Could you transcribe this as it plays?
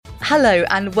Hello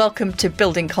and welcome to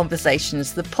Building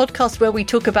Conversations, the podcast where we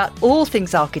talk about all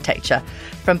things architecture,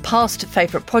 from past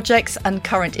favourite projects and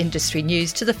current industry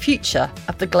news to the future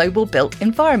of the global built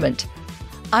environment.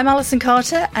 I'm Alison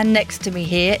Carter, and next to me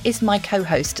here is my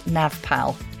co-host Nav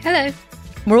Powell. Hello.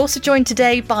 We're also joined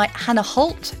today by Hannah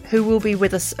Holt, who will be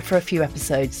with us for a few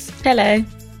episodes. Hello.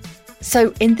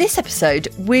 So in this episode,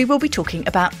 we will be talking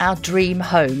about our dream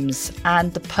homes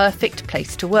and the perfect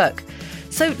place to work.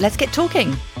 So let's get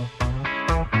talking.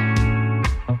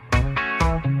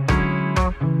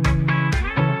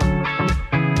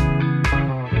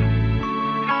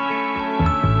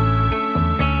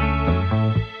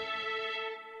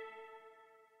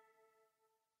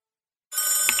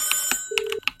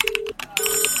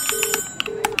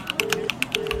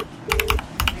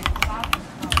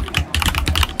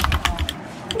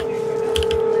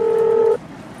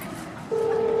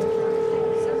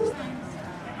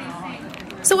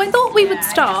 So I thought we would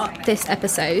start this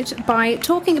episode by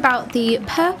talking about the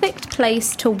perfect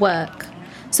place to work.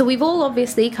 So we've all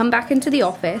obviously come back into the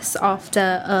office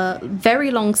after a very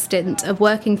long stint of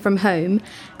working from home,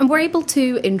 and we're able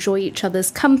to enjoy each other's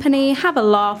company, have a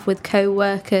laugh with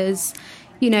co-workers,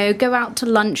 go out to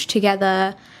lunch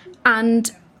together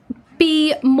and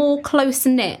be more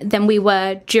close-knit than we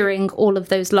were during all of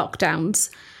those lockdowns.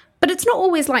 But it's not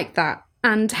always like that.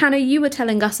 And Hannah, you were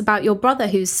telling us about your brother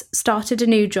who's started a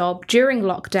new job during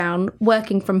lockdown,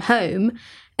 working from home,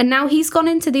 and now he's gone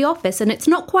into the office and it's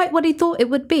not quite what he thought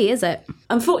it would be, is it?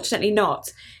 Unfortunately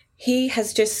not. He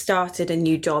has just started a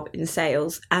new job in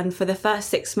sales, and for the first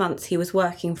 6 months he was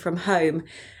working from home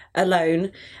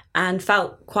alone and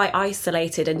felt quite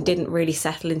isolated and didn't really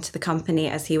settle into the company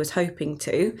as he was hoping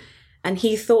to. And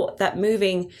he thought that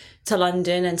moving to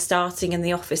London and starting in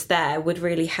the office there would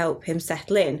really help him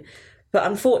settle in. But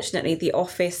unfortunately, the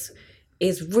office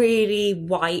is really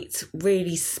white,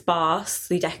 really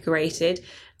sparsely decorated.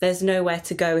 There's nowhere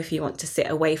to go if you want to sit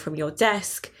away from your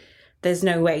desk. There's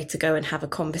no way to go and have a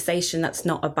conversation that's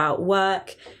not about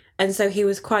work. And so he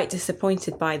was quite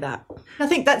disappointed by that. I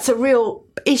think that's a real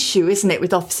issue, isn't it,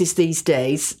 with offices these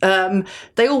days?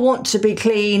 They all want to be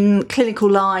clean, clinical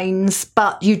lines,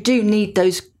 but you do need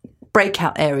those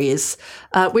breakout areas,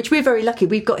 which we're very lucky.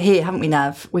 We've got here, haven't we,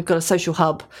 Nav? We've got a social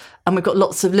hub and we've got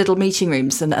lots of little meeting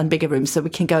rooms and bigger rooms so we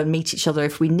can go and meet each other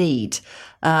if we need.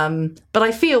 But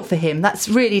I feel for him, that's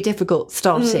really difficult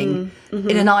starting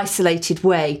in an isolated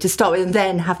way to start with and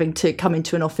then having to come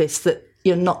into an office that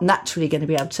you're not naturally going to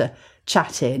be able to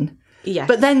chat in. Yeah.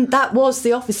 But then that was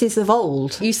the offices of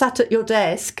old. You sat at your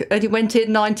desk and you went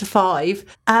in 9 to 5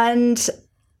 and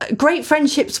great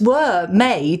friendships were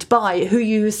made by who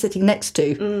you were sitting next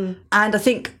to. And I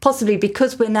think possibly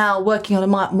because we're now working on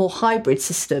a more hybrid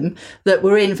system, that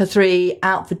we're in for 3,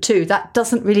 out for 2, that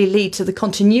doesn't really lead to the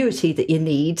continuity that you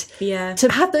need to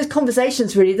have those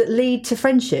conversations really that lead to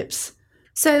friendships.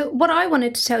 So what I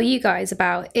wanted to tell you guys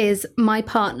about is my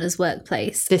partner's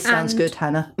workplace. This sounds good,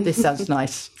 Hannah. This sounds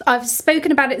nice. I've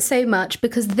spoken about it so much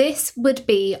because this would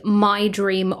be my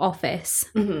dream office.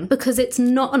 Because it's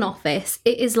not an office.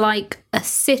 It is like a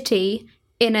city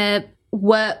in a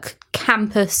work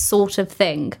campus sort of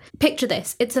thing. Picture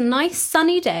this. It's a nice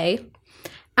sunny day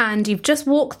and you've just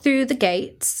walked through the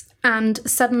gates and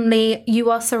suddenly you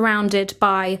are surrounded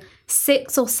by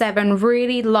 6 or 7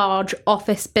 really large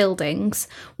office buildings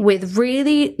with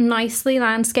really nicely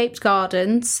landscaped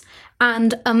gardens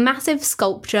and a massive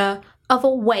sculpture of a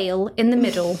whale in the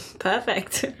middle.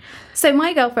 Perfect. So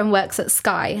my girlfriend works at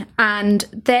Sky and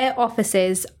their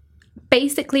offices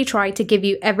basically try to give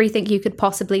you everything you could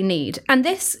possibly need. And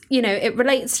this, it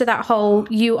relates to that whole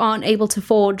you aren't able to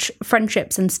forge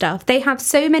friendships and stuff. They have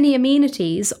so many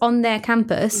amenities on their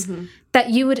campus that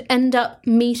you would end up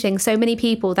meeting so many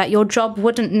people that your job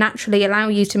wouldn't naturally allow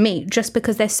you to meet just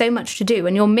because there's so much to do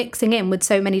and you're mixing in with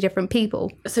so many different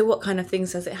people. So what kind of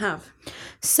things does it have?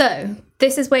 So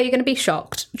this is where you're going to be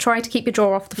shocked. Try to keep your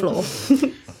jaw off the floor.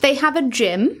 They have a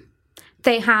gym.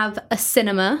 They have a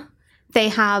cinema. They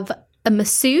have a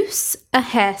masseuse, a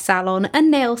hair salon, a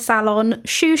nail salon,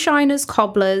 shoe shiners,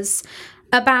 cobblers,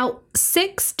 about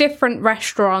 6 different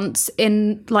restaurants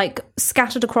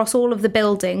scattered across all of the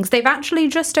buildings. They've actually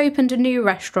just opened a new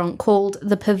restaurant called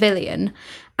The Pavilion.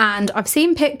 And I've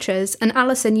seen pictures, and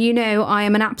Alison, I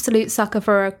am an absolute sucker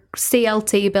for a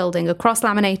CLT building, a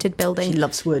cross-laminated building. She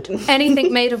loves wood.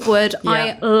 Anything made of wood,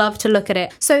 I love to look at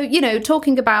it. So,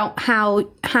 talking about how,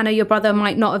 Hannah, your brother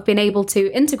might not have been able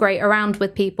to integrate around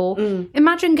with people,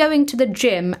 imagine going to the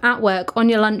gym at work on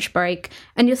your lunch break,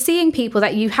 and you're seeing people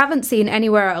that you haven't seen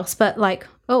anywhere else, but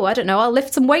oh, I don't know, I'll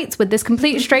lift some weights with this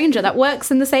complete stranger that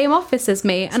works in the same office as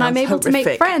me, and I'm able to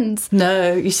make friends.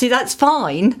 No, you see, that's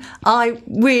fine. I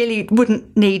really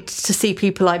wouldn't need to see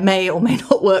people I may or may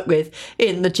not work with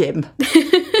in the gym.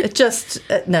 It just,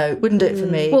 no, wouldn't do it for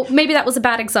me. Well, maybe that was a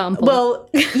bad example. Well,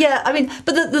 yeah, I mean,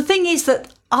 but the thing is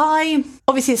that I,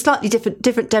 obviously a slightly different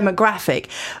demographic,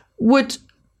 would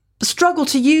struggle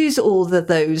to use all of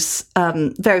those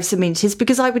various amenities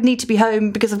because I would need to be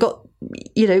home because I've got,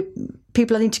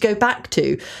 people I need to go back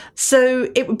to. So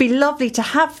it would be lovely to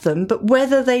have them, but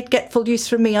whether they'd get full use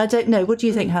from me, I don't know. What do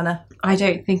you think, Hannah? I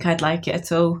don't think I'd like it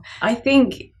at all. I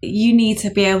think you need to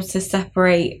be able to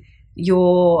separate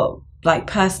your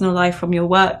personal life from your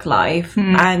work life,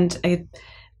 and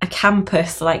a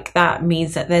campus like that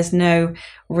means that there's no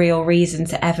real reason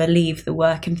to ever leave the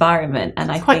work environment. And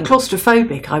it's quite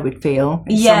claustrophobic, I would feel.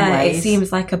 In some ways. It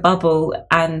seems like a bubble.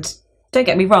 And don't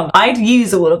get me wrong, I'd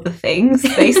use all of the things.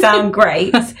 They sound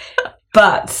great,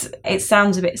 but it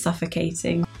sounds a bit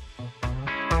suffocating.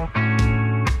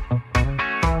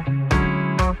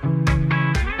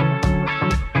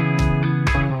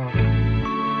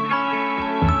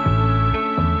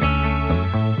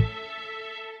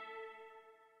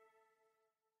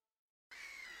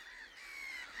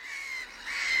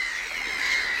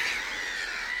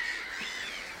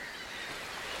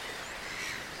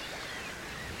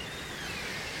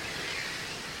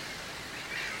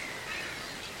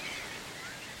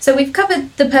 So we've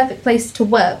covered the perfect place to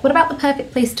work. What about the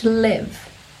perfect place to live?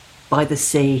 By the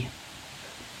sea.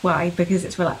 Why? Because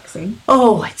it's relaxing.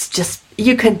 Oh, it's just,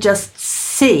 you can just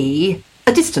see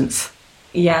a distance.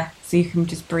 Yeah, so you can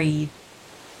just breathe.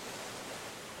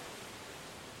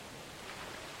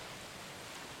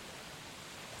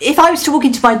 If I was to walk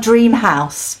into my dream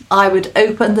house, I would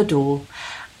open the door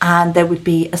and there would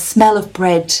be a smell of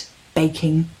bread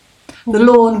baking. The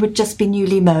lawn would just be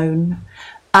newly mown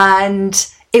and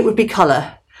it would be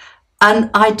colour. And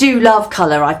I do love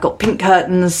colour. I've got pink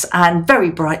curtains and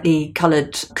very brightly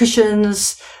coloured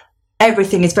cushions.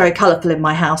 Everything is very colourful in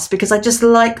my house because I just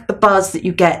like the buzz that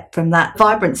you get from that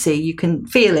vibrancy. You can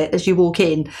feel it as you walk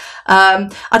in.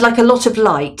 I'd like a lot of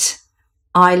light.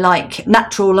 I like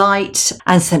natural light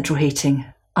and central heating.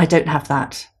 I don't have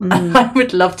that. I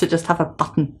would love to just have a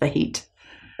button for heat.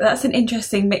 That's an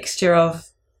interesting mixture of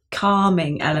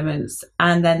calming elements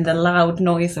and then the loud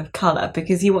noise of colour,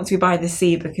 because you want to be by the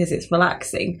sea because it's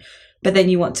relaxing, but then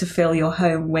you want to fill your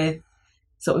home with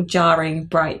sort of jarring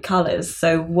bright colours.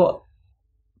 So what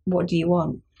do you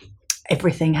want?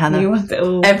 Everything, Hannah. You want it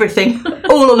all. Everything.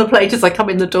 All on a plate as I come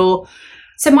in the door.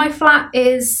 So my flat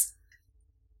is,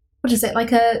 what is it,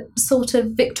 like a sort of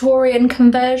Victorian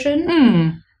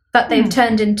conversion that they've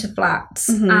turned into flats.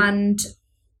 And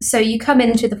so you come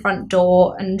into the front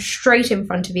door and straight in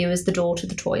front of you is the door to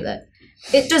the toilet.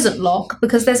 It doesn't lock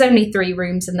because there's only 3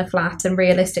 rooms in the flat and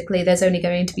realistically there's only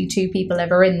going to be 2 people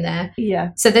ever in there.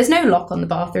 Yeah. So there's no lock on the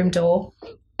bathroom door.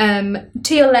 To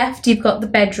your left, you've got the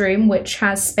bedroom, which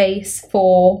has space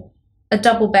for a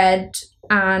double bed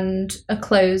and a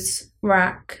clothes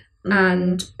rack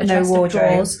and a chest of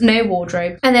drawers. No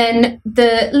wardrobe. And then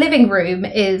the living room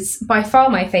is by far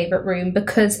my favourite room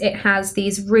because it has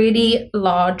these really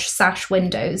large sash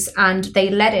windows and they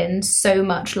let in so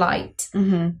much light.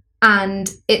 And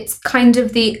it's kind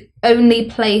of the only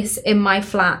place in my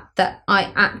flat that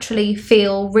I actually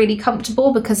feel really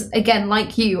comfortable because, again,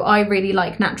 like you, I really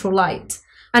like natural light.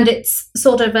 And it's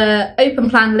sort of a open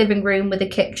plan living room with a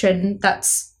kitchen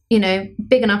that's,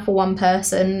 big enough for one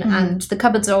person, and the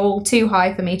cupboards are all too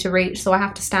high for me to reach, so I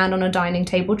have to stand on a dining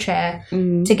table chair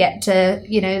to get to,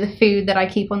 the food that I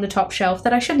keep on the top shelf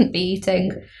that I shouldn't be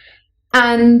eating.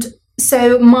 And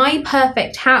so my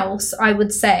perfect house, I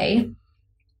would say,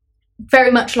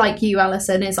 very much like you,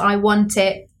 Alison, is I want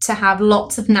it to have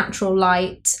lots of natural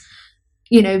light,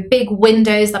 big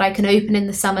windows that I can open in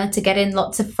the summer to get in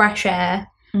lots of fresh air.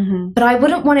 But I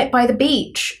wouldn't want it by the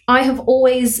beach. I have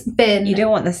always been... You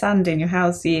don't want the sand in your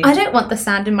house, do you? I don't want the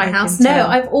sand in my house. No,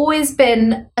 I've always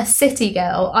been a city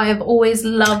girl. I have always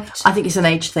loved... I think it's an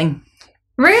age thing.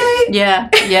 Really? Yeah.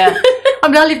 I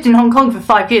mean, I lived in Hong Kong for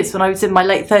 5 years when I was in my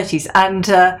late 30s, and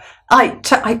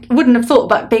I wouldn't have thought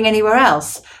about being anywhere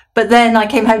else. But then I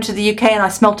came home to the UK and I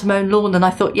smelt my own lawn and I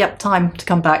thought, yep, time to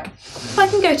come back. I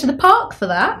can go to the park for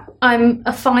that. I'm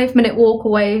a 5-minute walk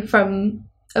away from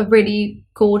a really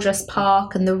gorgeous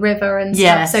park and the river and stuff.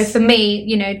 Yes. So for me,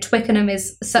 Twickenham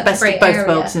is such Best a great of both area.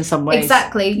 worlds in some ways.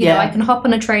 Exactly. You know, I can hop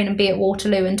on a train and be at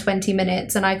Waterloo in 20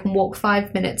 minutes and I can walk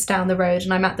 5 minutes down the road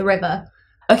and I'm at the river.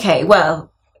 Okay,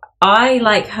 well, I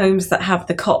like homes that have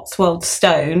the Cotswold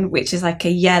stone, which is like a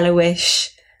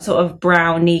yellowish, sort of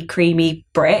browny, creamy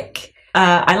brick.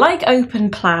 I like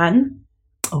open plan.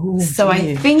 Oh, So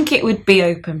I think it would be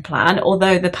open plan,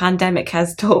 although the pandemic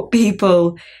has taught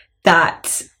people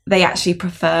that they actually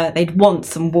they'd want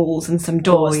some walls and some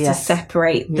doors to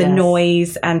separate the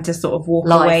noise and to sort of walk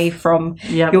away from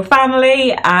your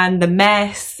family and the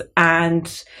mess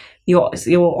and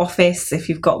your office, if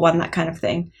you've got one, that kind of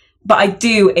thing. But I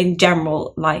do, in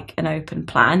general, like an open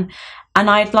plan. And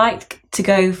I'd like to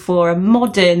go for a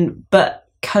modern but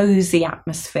cosy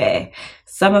atmosphere.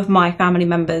 Some of my family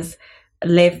members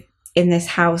live in this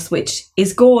house, which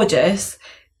is gorgeous,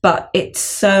 but it's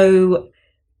so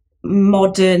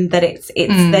modern that it's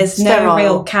there's sterile. No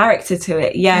real character to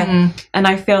it. And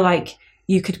I feel like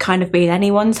you could kind of be in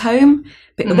anyone's home,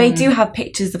 but they do have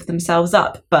pictures of themselves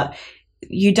up, but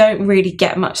you don't really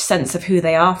get much sense of who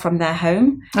they are from their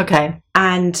home. Okay.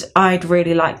 And I'd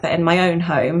really like that in my own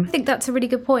home. I think that's a really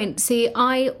good point. See,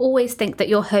 I always think that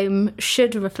your home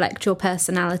should reflect your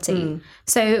personality.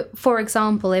 So, for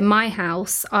example, in my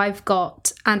house, I've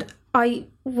got, and I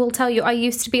will tell you, I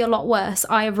used to be a lot worse.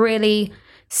 I have really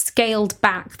scaled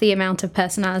back the amount of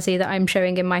personality that I'm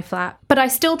showing in my flat. But I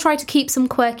still try to keep some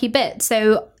quirky bits.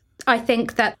 So I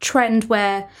think that trend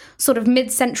where sort of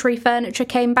mid-century furniture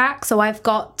came back. So I've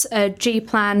got a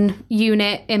G-plan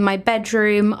unit in my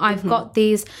bedroom. I've got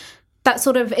that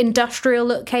sort of industrial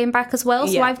look came back as well.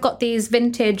 So I've got these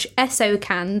vintage Esso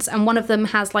cans, and one of them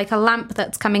has like a lamp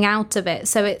that's coming out of it.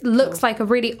 So it looks like a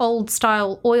really old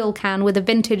style oil can with a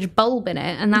vintage bulb in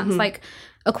it. And that's like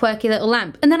a quirky little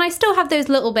lamp. And then I still have those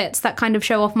little bits that kind of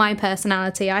show off my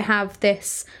personality. I have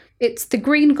this, it's the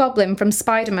Green Goblin from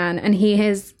Spider-Man, and he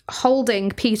is holding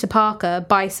Peter Parker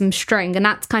by some string, and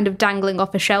that's kind of dangling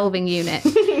off a shelving unit.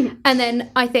 And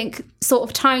then I think sort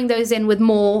of tying those in with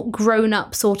more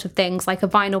grown-up sort of things, like a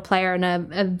vinyl player and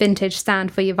a vintage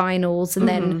stand for your vinyls, and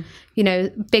then, you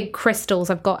know, big crystals.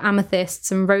 I've got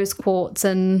amethysts and rose quartz,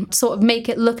 and sort of make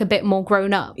it look a bit more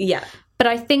grown up. Yeah. But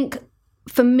I think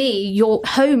for me, your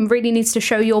home really needs to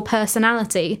show your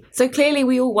personality. So clearly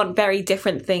we all want very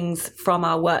different things from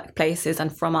our workplaces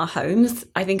and from our homes.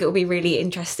 I think it will be really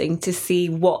interesting to see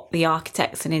what the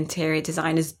architects and interior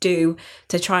designers do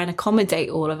to try and accommodate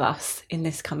all of us in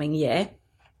this coming year.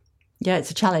 Yeah,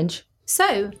 it's a challenge.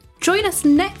 So join us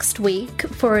next week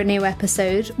for a new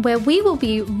episode where we will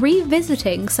be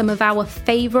revisiting some of our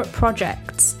favourite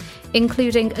projects,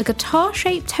 including a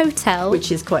guitar-shaped hotel.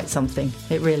 Which is quite something.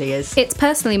 It really is. It's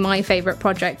personally my favourite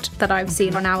project that I've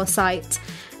seen on our site,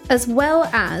 as well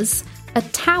as a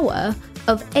tower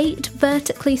of 8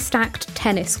 vertically stacked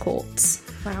tennis courts.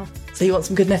 Wow. So you want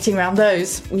some good netting around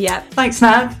those? Yeah. Thanks,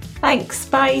 Nav. Thanks.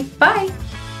 Bye. Bye.